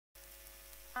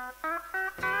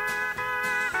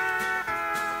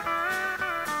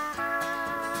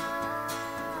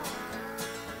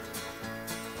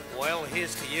Well,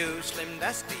 here's to you, Slim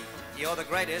Dusty, you're the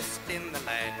greatest in the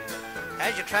land.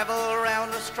 As you travel around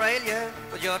Australia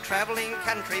with your travelling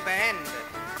country band,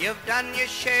 you've done your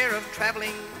share of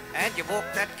travelling and you've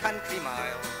walked that country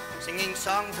mile, singing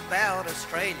songs about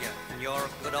Australia in your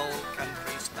good old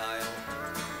country style.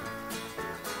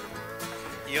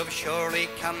 You've surely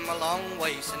come a long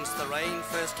way since the rain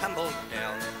first tumbled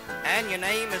down, and your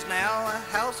name is now a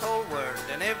household word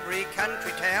in every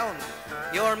country town.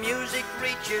 Your music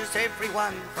reaches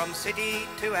everyone from city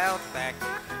to outback.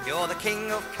 You're the king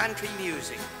of country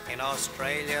music in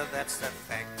Australia, that's the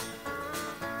fact.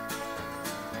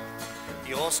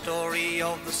 Your story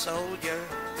of the soldier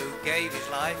who gave his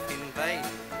life in vain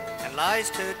and lies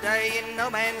today in no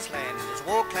man's land as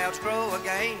war clouds grow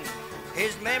again.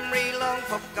 His memory long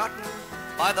forgotten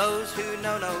by those who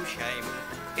know no shame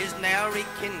is now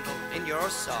rekindled in your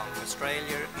song,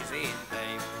 Australia is in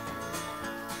name.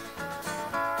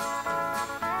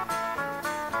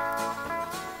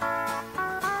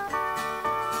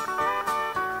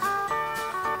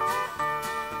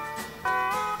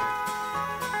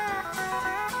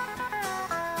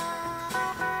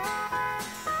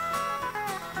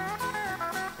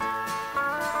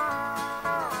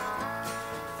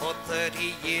 For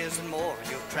 30 years and more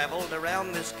you've travelled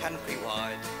around this country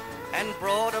wide and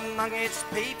brought among its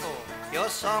people your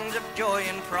songs of joy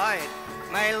and pride.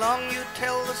 May long you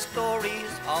tell the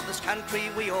stories of this country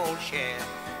we all share.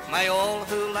 May all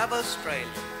who love Australia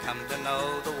come to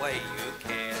know the way you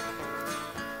care.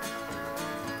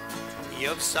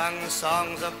 You've sung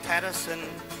songs of Patterson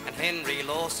and Henry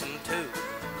Lawson too.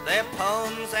 Their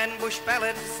poems and bush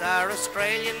ballads are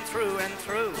Australian through and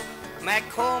through.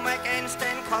 McCormack and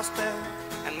Stan Costa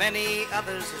and many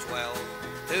others as well,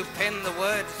 who pen the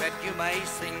words that you may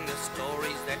sing, the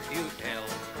stories that you tell.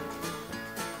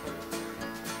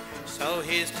 So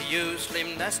here's to you,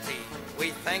 Slim Dusty, we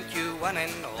thank you one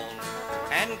and all,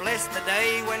 and bless the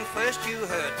day when first you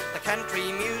heard the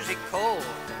country music call.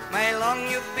 May long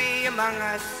you be among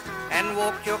us and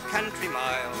walk your country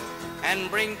mile,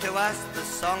 and bring to us the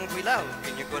songs we love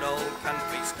in your good old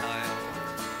country style.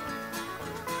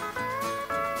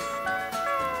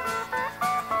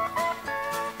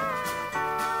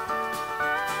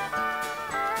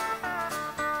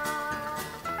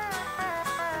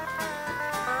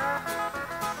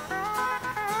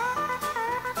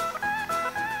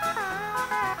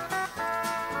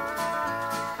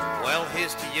 Well,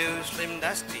 here's to you, Slim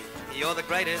Dusty, you're the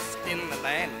greatest in the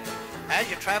land. As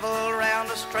you travel around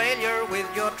Australia with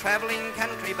your travelling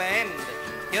country band,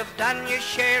 you've done your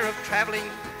share of travelling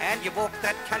and you've walked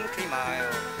that country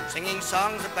mile, singing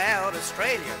songs about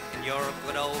Australia in your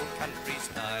good old country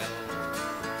style.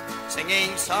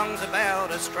 Singing songs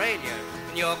about Australia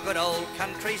in your good old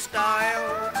country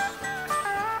style.